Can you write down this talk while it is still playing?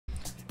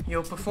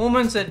Your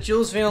performance at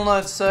Jules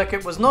Villeneuve's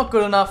circuit was not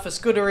good enough for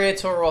Scuderia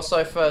Toro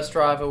Rosso first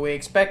driver. We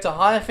expect a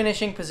higher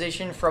finishing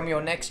position from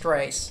your next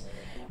race.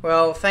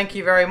 Well, thank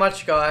you very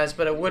much, guys,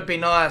 but it would be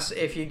nice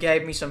if you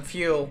gave me some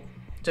fuel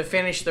to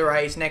finish the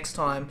race next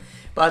time.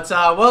 But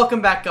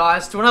welcome back,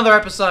 guys, to another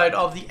episode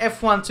of the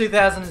F1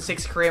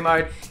 2006 Career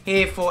Mode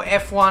here for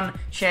F1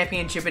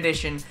 Championship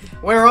Edition.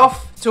 We're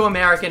off to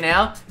America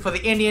now for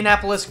the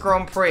Indianapolis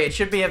Grand Prix. It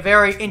should be a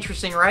very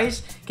interesting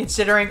race,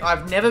 considering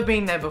I've never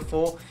been there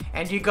before,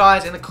 and you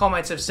guys in the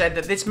comments have said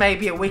that this may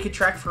be a weaker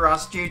track for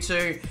us due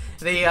to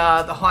the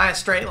higher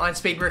straight line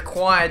speed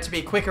required to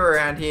be quicker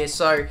around here.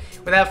 So,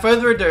 without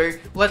further ado,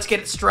 let's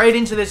get straight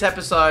into this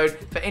episode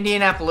for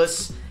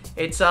Indianapolis.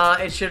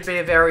 It should be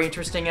a very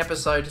interesting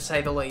episode, to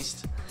say the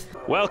least.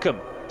 Welcome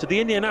to the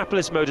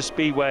Indianapolis Motor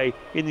Speedway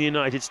in the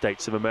United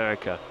States of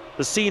America.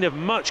 The scene of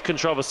much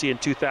controversy in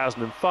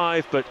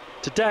 2005, but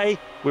today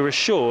we're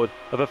assured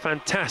of a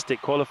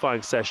fantastic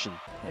qualifying session.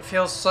 It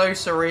feels so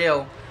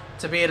surreal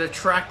to be at a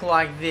track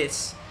like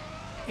this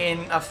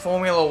in a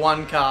Formula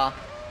One car.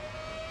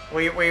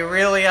 We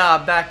really are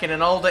back in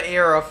an older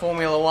era of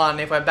Formula One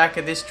if we're back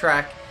at this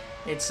track.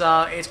 It's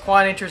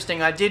quite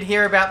interesting. I did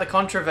hear about the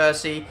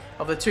controversy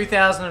of the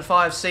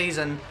 2005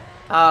 season,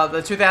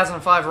 the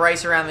 2005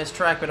 race around this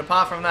track, but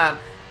apart from that,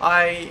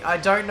 I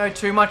don't know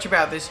too much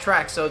about this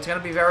track, so it's going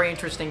to be very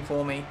interesting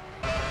for me.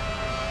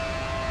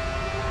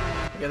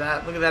 Look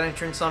at that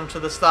entrance onto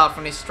the start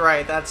from this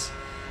straight. That's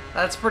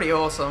pretty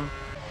awesome.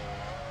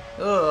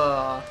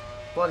 Ugh,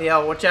 bloody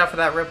hell, watch out for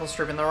that ripple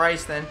strip in the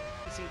race then.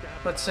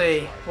 Let's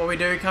see what we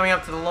do coming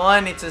up to the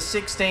line. It's a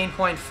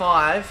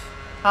 16.5.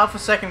 Half a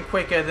second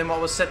quicker than what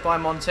was set by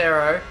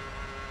Montero.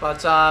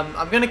 But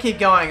I'm going to keep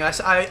going.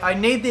 I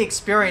need the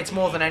experience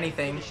more than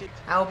anything.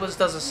 Albers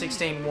does a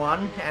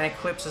 16.1 and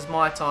eclipses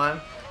my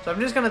time. So I'm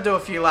just going to do a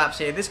few laps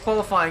here. This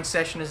qualifying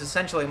session is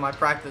essentially my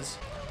practice.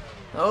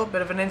 Oh,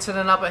 bit of an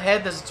incident up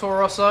ahead. There's a Toro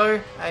Rosso.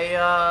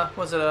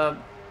 Was it a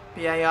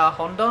BAR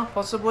Honda,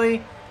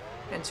 possibly?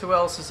 And who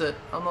else is it?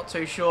 I'm not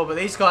too sure. But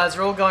these guys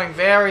are all going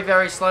very,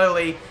 very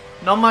slowly.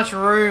 Not much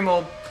room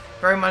or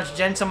very much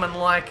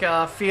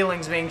gentleman-like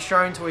feelings being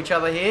shown to each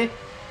other here.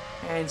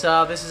 And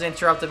this has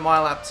interrupted my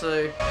lap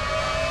too.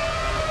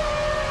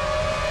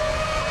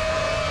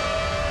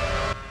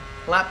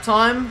 Lap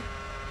time,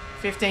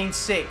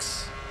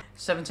 15.6.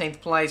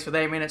 17th place with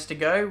 8 minutes to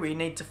go. We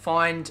need to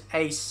find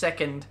a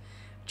second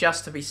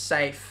just to be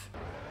safe.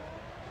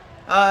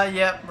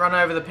 Yep, run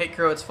over the pit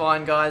crew, it's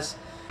fine, guys.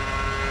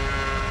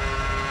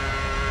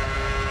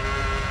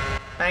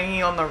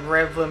 Banging on the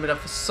rev limiter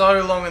for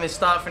so long in this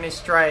start-finish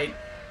straight.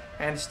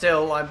 And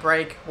still, I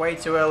brake way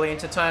too early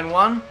into turn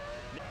 1.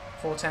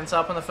 4/10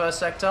 up in the first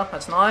sector.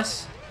 That's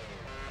nice.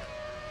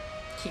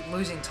 Keep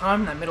losing time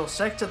in that middle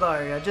sector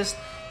though.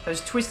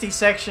 Those twisty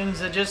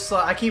sections are just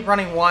like, I keep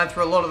running wide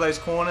through a lot of those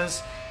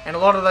corners. And a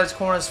lot of those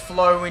corners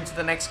flow into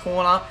the next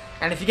corner.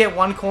 And if you get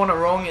one corner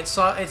wrong, it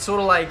sort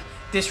of like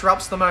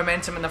disrupts the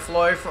momentum and the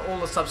flow for all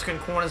the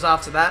subsequent corners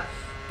after that.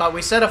 But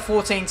we set a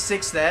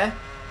 14.6 there.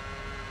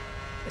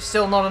 It's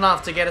still not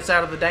enough to get us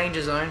out of the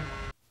danger zone.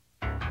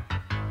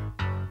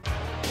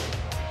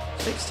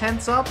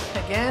 6/10 up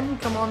again.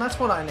 Come on, that's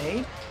what I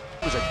need.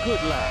 It was a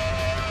good lap.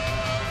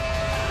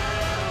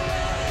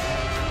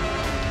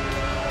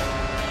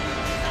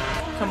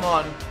 Come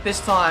on, this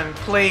time,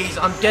 please.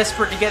 I'm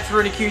desperate to get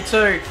through to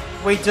Q2.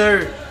 We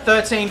do.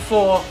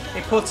 13.4.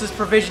 It puts us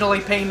provisionally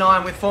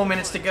P9 with 4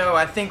 minutes to go.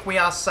 I think we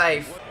are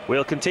safe.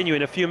 We'll continue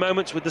in a few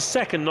moments with the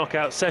second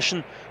knockout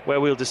session, where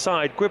we'll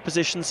decide grid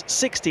positions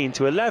 16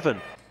 to 11.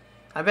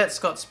 I bet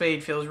Scott's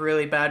speed feels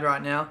really bad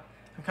right now.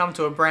 I come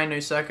to a brand new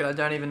circuit I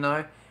don't even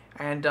know.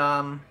 And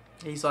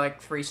he's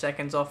like 3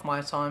 seconds off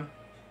my time.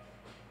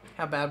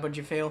 How bad would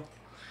you feel?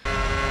 I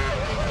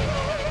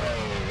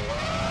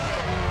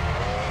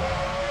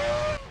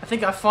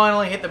think I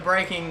finally hit the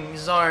braking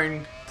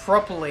zone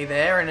properly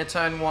there in a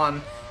turn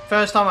 1.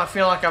 First time I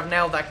feel like I've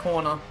nailed that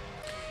corner.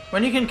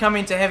 When you can come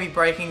into heavy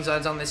braking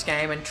zones on this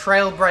game and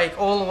trail brake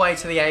all the way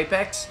to the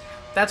apex,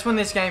 that's when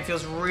this game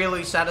feels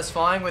really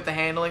satisfying with the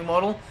handling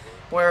model.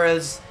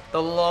 Whereas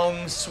the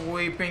long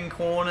sweeping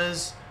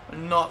corners,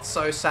 not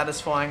so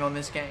satisfying on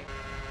this game.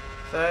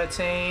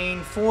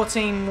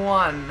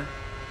 14.1.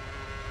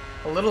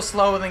 A little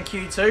slower than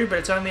Q2, but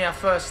it's only our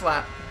first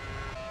lap.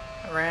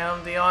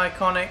 Around the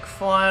iconic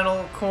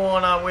final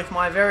corner with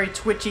my very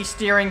twitchy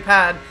steering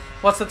pad.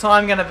 What's the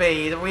time going to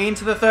be? Are we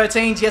into the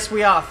 13s? Yes,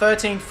 we are.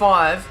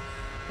 13.5.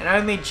 And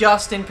only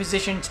just in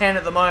position 10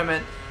 at the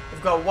moment.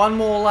 We've got one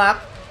more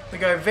lap. We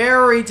go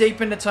very deep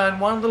into turn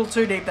 1. A little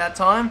too deep that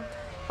time.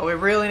 But we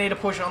really need to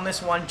push on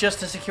this one just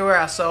to secure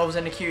ourselves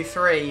into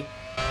Q3.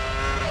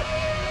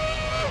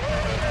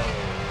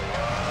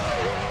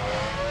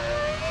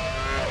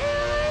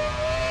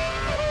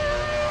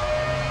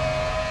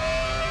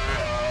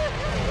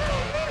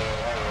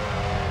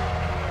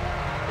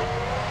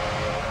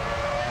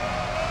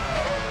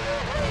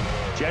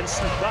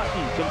 Jensen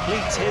Button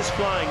completes his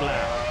flying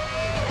lap.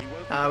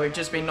 We've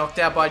just been knocked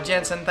out by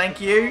Jensen,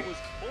 thank you.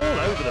 All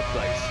over the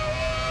place.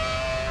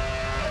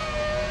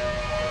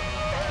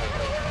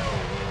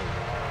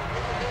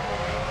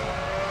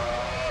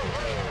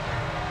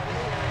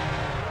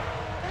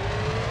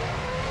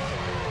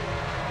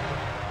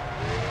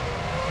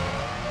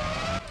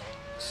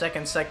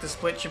 Second sector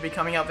split should be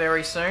coming up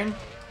very soon.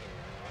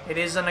 It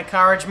is an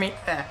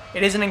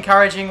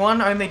encouraging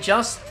one, only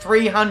just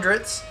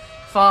 3/100ths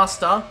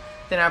faster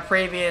than our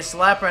previous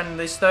lap, and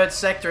this third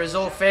sector is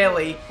all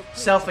fairly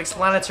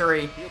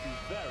self-explanatory.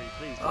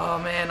 Oh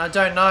man, I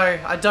don't know.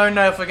 I don't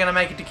know if we're going to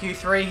make it to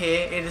Q3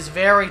 here. It is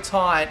very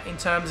tight in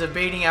terms of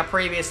beating our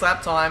previous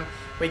lap time.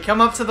 We come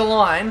up to the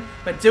line,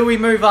 but do we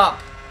move up?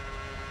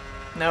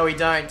 No, we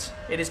don't.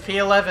 It is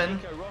P11.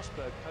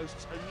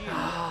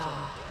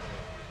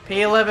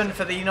 P11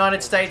 for the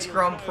United States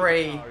Grand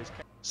Prix.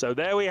 So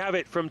there we have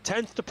it. From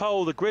 10th to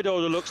pole, the grid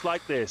order looks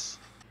like this.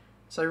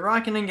 So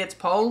Raikkonen gets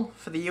pole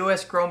for the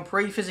US Grand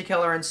Prix.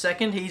 Fisichella in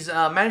second. He's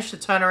managed to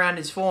turn around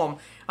his form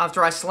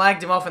after I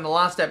slagged him off in the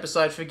last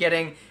episode for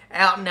getting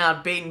out and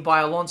out beaten by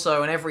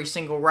Alonso in every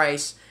single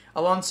race.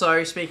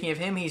 Alonso, speaking of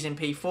him, he's in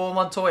P4,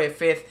 Montoya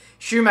 5th,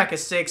 Schumacher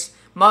 6th,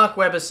 Mark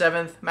Webber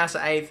 7th, Massa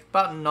 8th,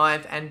 Button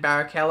 9th, and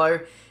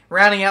Barrichello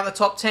rounding out the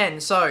top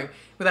 10. So,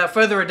 without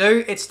further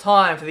ado, it's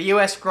time for the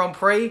US Grand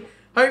Prix.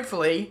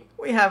 Hopefully,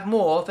 we have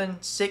more than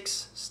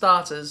 6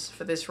 starters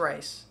for this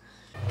race.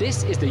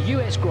 This is the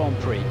US Grand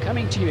Prix,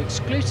 coming to you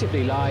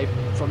exclusively live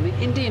from the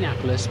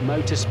Indianapolis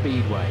Motor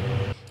Speedway.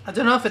 I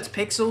don't know if it's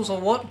pixels or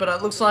what, but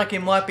it looks like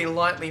it might be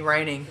lightly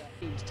raining.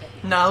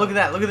 No, look at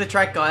that. Look at the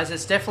track, guys.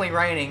 It's definitely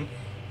raining.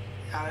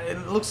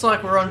 It looks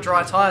like we're on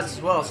dry tyres as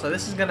well, so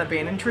this is going to be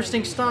an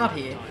interesting start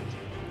here.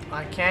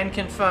 I can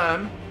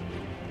confirm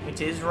it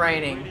is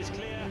raining.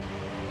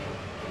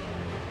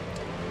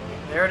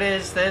 There it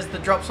is. There's the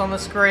drops on the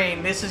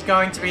screen. This is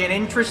going to be an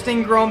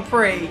interesting Grand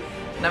Prix,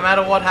 no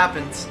matter what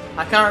happens.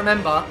 I can't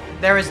remember.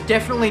 There is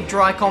definitely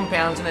dry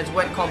compounds and there's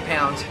wet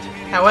compounds.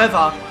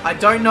 However, I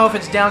don't know if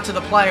it's down to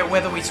the player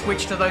whether we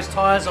switch to those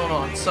tyres or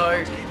not.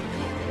 So,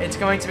 it's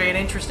going to be an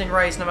interesting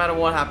race no matter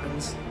what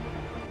happens.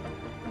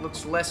 It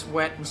looks less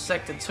wet in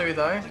Sector 2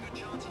 though.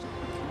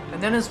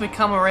 And then as we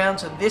come around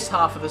to this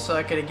half of the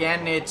circuit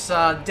again, it's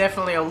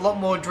definitely a lot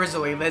more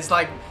drizzly. There's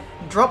like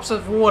drops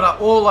of water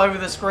all over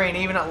the screen,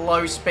 even at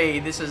low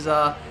speed. This is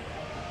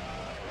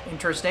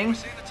interesting.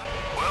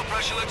 Oil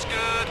pressure looks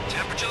good,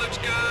 temperature looks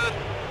good,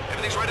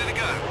 everything's ready to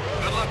go.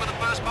 Good luck with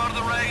the first part of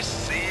the race.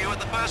 See you at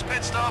the first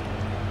pit stop.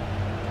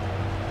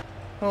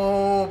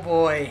 Oh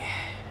boy.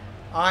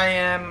 I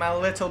am a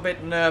little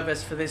bit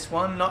nervous for this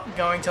one, not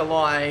going to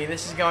lie.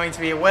 This is going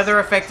to be a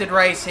weather-affected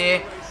race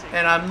here,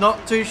 and I'm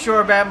not too sure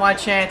about my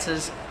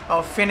chances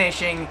of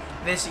finishing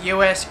this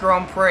US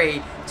Grand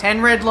Prix.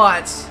 10 red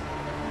lights.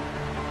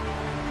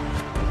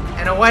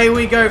 And away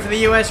we go for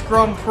the US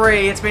Grand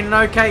Prix. It's been an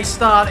okay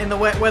start in the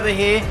wet weather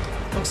here.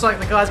 Looks like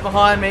the guys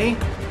behind me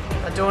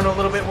are doing a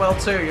little bit well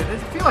too. I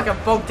feel like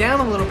I've bogged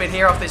down a little bit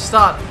here off this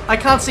start. I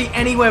can't see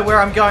anywhere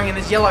where I'm going in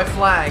these yellow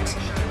flags.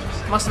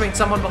 Must have been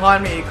someone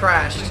behind me who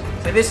crashed.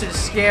 So this is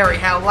scary,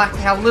 how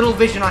little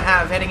vision I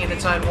have heading into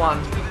turn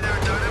 1. Don't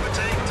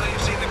overtake until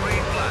you've seen the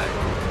green flag.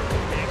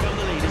 Here come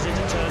the leaders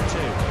into turn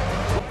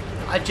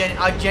 2.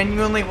 I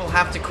genuinely will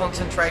have to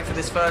concentrate for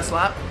this first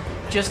lap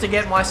just to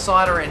get my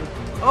sider in.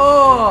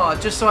 Oh,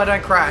 just so I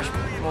don't crash.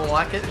 More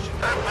like it.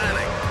 Don't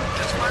panic.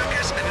 Just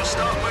focus and you'll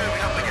start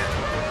moving up again.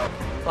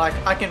 Like,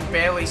 I can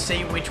barely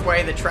see which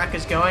way the track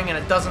is going, and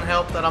it doesn't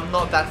help that I'm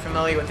not that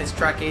familiar with this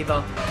track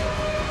either.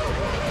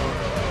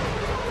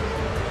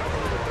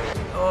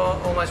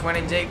 Oh, almost went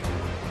in deep.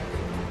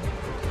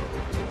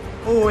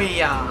 Oh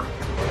yeah.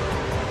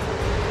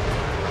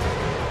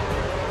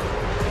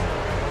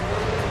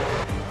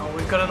 Oh,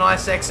 we've got a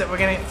nice exit. We're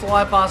going to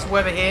fly past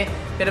Webber here.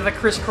 Bit of a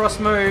crisscross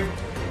move.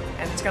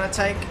 And it's going to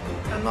take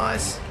a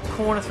nice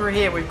corner through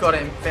here. We've got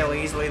him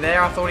fairly easily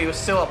there. I thought he was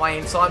still up my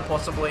inside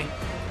possibly.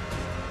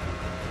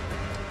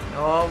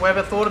 Oh,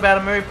 Webber thought about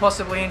a move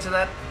possibly into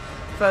that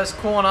first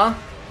corner.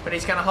 But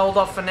he's going to hold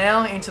off for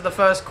now into the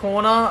first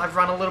corner. I've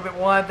run a little bit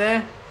wide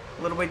there.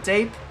 A little bit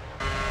deep.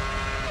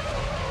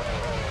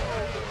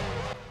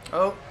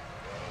 Oh.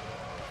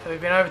 So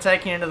we've been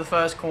overtaken into the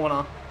first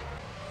corner.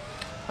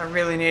 I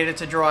really needed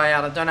to dry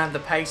out. I don't have the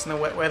pace in the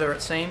wet weather,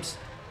 it seems.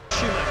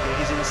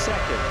 Schumacher is in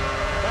second.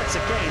 That's a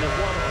gain of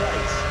 1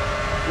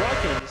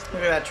 place.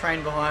 Look at that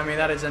train behind me.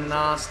 That is a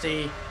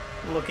nasty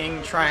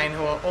looking train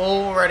who are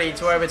all ready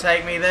to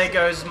overtake me. There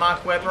goes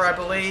Mark Webber, I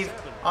believe.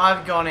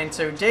 I've gone in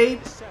too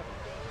deep.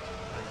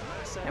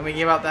 And we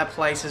give up that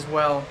place as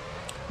well.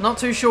 Not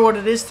too sure what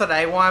it is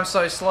today, why I'm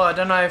so slow. I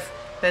don't know if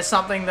there's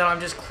something that I'm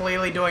just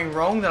clearly doing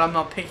wrong that I'm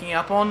not picking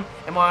up on.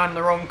 Am I on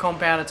the wrong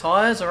compound of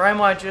tyres, or am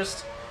I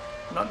just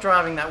not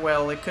driving that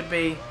well? It could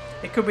be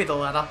the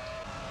latter.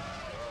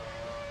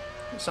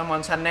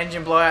 Someone's had an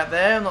engine blowout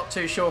there. I'm not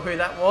too sure who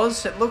that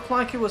was. It looked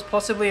like it was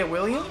possibly a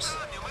Williams.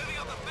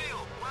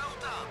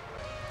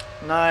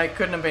 No, it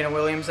couldn't have been a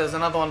Williams. There's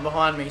another one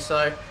behind me,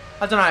 so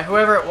I don't know.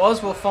 Whoever it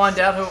was, we'll find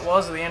out who it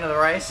was at the end of the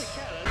race.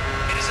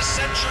 It is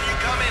essential you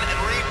come in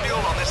and refuel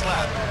on this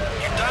lap.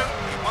 You don't,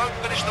 you won't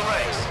finish the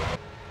race.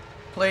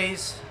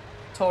 Please,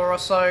 Toro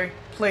Rosso,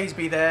 please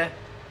be there.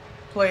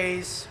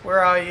 Please,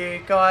 where are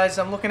you? Guys,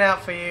 I'm looking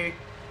out for you.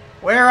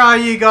 Where are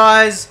you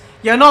guys?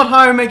 You're not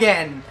home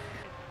again.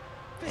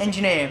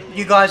 Engineer,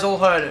 you guys all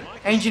heard it.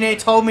 Engineer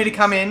told me to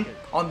come in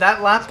on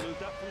that lap.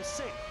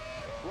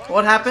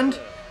 What happened?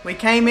 We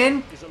came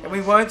in and we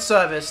weren't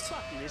serviced.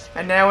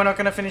 And now we're not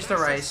going to finish the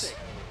race.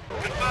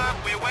 Confirm,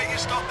 we await your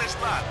stop this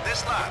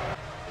lap.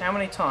 How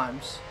many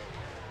times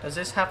does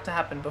this have to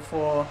happen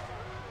before...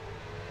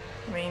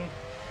 I mean,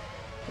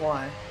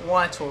 why?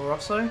 Why, Toro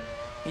Rosso?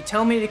 You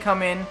tell me to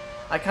come in,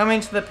 I come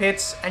into the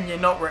pits, and you're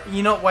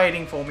not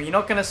waiting for me. You're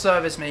not going to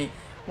service me.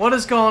 What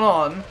has gone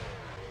on?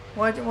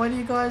 Why do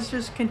you guys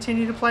just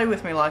continue to play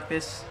with me like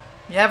this?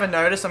 You haven't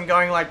noticed I'm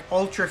going like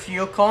ultra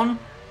fuel con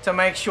to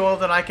make sure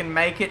that I can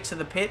make it to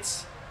the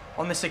pits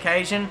on this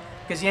occasion,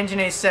 because the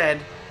engineer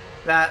said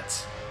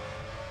that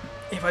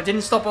if I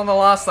didn't stop on the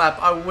last lap,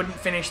 I wouldn't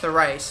finish the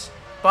race.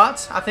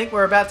 But I think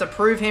we're about to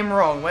prove him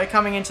wrong. We're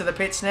coming into the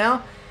pits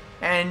now,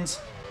 and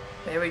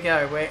there we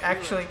go. We're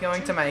actually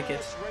going to make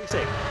it.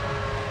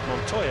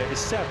 Montoya is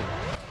 7th.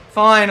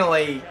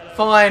 Finally,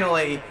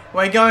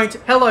 we're going to...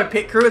 Hello,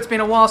 pit crew. It's been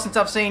a while since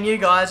I've seen you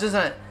guys,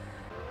 isn't it?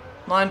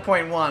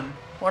 9.1.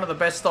 One of the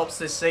best stops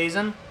this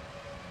season.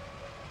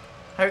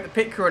 Hope the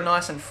pit crew are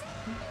nice and...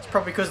 It's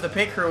probably because the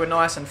pit crew are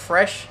nice and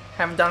fresh.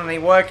 Haven't done any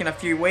work in a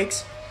few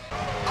weeks.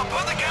 I'll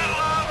put the kettle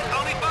on.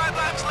 Only 5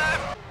 laps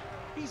left.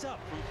 He's up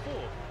from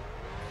 4th.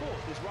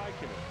 4th is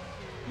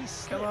Raikkonen.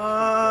 He's Come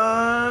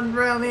on,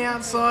 round the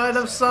outside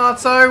of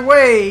Sato.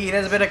 Whee!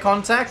 There's a bit of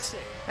contact,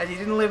 as he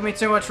didn't leave me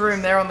too much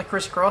room there on the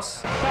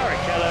crisscross.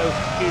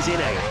 Barrichello is in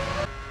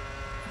 8th.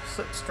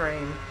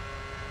 Slipstream.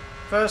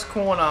 First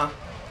corner.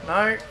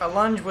 No, a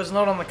lunge was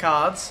not on the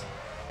cards.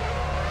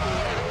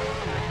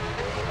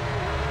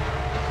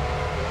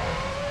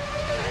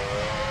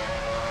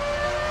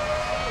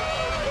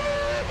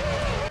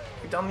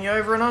 We've done the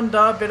over and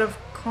under, bit of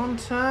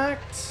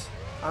contact.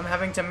 I'm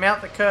having to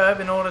mount the curb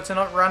in order to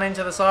not run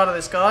into the side of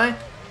this guy.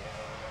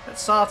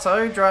 That's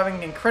Sato,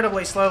 driving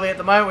incredibly slowly at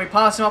the moment. We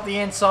pass him up the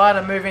inside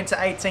and move into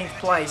 18th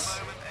place.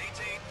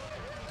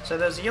 So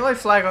there's a yellow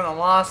flag on the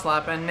last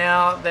lap, and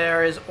now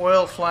there is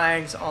oil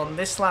flags on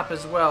this lap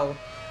as well.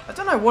 I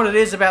don't know what it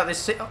is about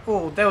this...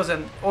 Oh, there was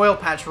an oil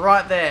patch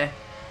right there.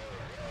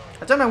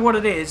 I don't know what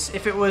it is,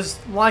 if it was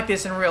like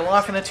this in real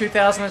life in the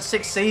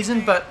 2006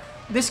 season, but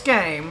this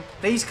game,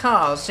 these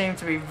cars seem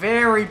to be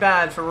very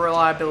bad for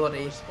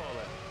reliability.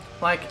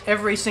 Like,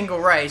 every single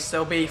race,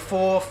 there'll be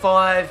 4,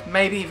 5,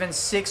 maybe even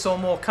 6 or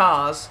more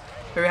cars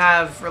who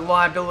have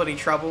reliability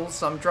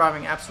troubles. I'm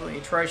driving absolutely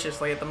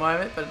atrociously at the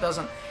moment, but it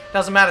doesn't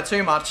matter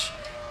too much.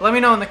 Let me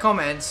know in the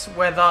comments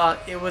whether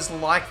it was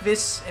like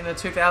this in the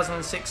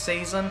 2006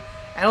 season,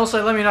 and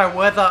also let me know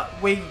whether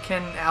we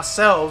can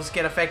ourselves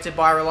get affected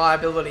by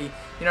reliability.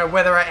 You know,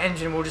 whether our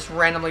engine will just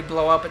randomly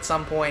blow up at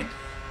some point,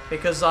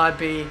 because I'd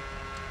be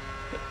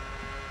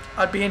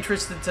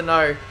interested to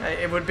know.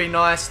 It would be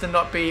nice to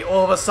not be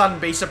all of a sudden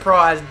be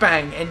surprised,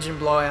 bang, engine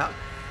blowout.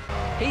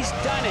 He's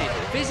done it.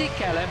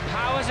 Fisichella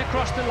powers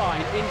across the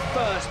line in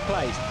first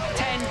place.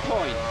 10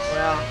 points.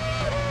 Wow.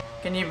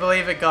 Can you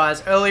believe it,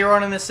 guys? Earlier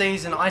on in the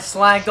season, I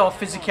slagged off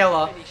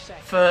Fisichella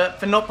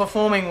for not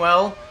performing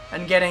well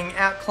and getting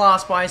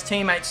outclassed by his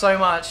teammates so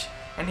much.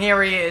 And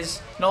here he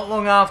is, not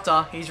long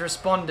after, he's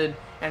responded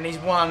and he's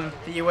won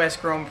the US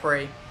Grand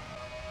Prix.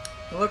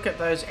 Look at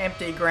those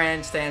empty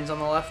grandstands on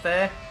the left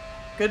there.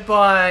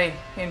 Goodbye,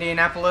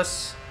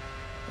 Indianapolis.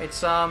 It's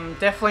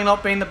definitely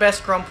not been the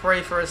best Grand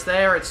Prix for us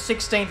there. It's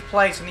 16th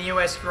place in the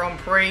US Grand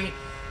Prix.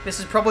 This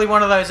is probably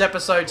one of those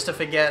episodes to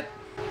forget.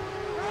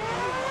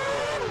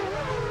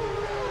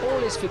 All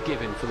is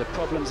forgiven for the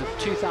problems of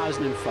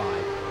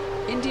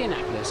 2005.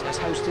 Indianapolis has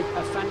hosted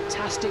a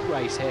fantastic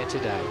race here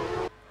today.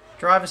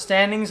 Driver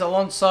standings,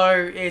 Alonso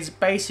is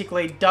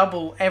basically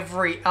double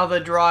every other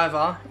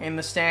driver in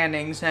the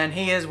standings, and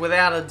he is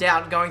without a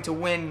doubt going to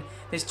win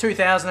this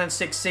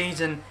 2006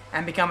 season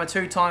and become a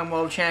 2-time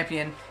world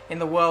champion in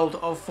the world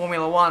of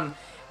Formula 1.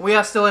 We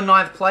are still in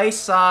 9th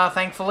place,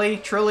 thankfully.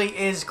 Trulli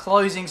is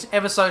closing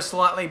ever so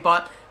slightly,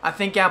 but I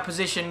think our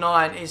position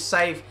 9 is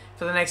safe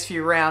for the next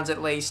few rounds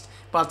at least.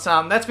 But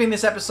that's been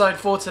this episode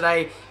for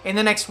today. In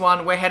the next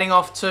one, we're heading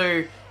off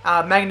to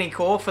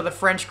Magny-Cours for the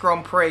French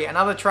Grand Prix.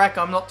 Another track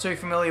I'm not too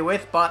familiar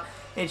with, but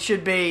it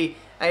should be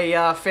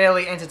a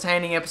fairly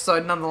entertaining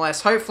episode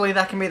nonetheless. Hopefully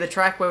that can be the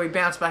track where we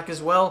bounce back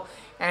as well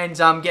and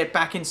get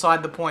back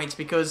inside the points,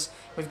 because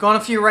we've gone a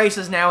few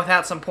races now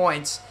without some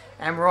points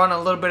and we're on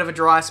a little bit of a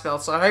dry spell.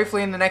 So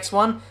hopefully in the next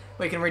one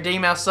we can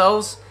redeem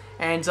ourselves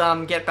and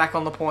get back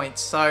on the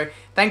points. So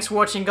thanks for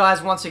watching,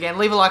 guys, once again.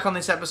 Leave a like on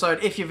this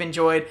episode if you've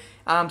enjoyed.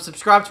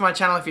 Subscribe to my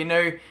channel if you're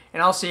new,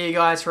 and I'll see you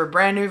guys for a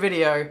brand new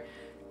video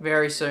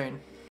very soon.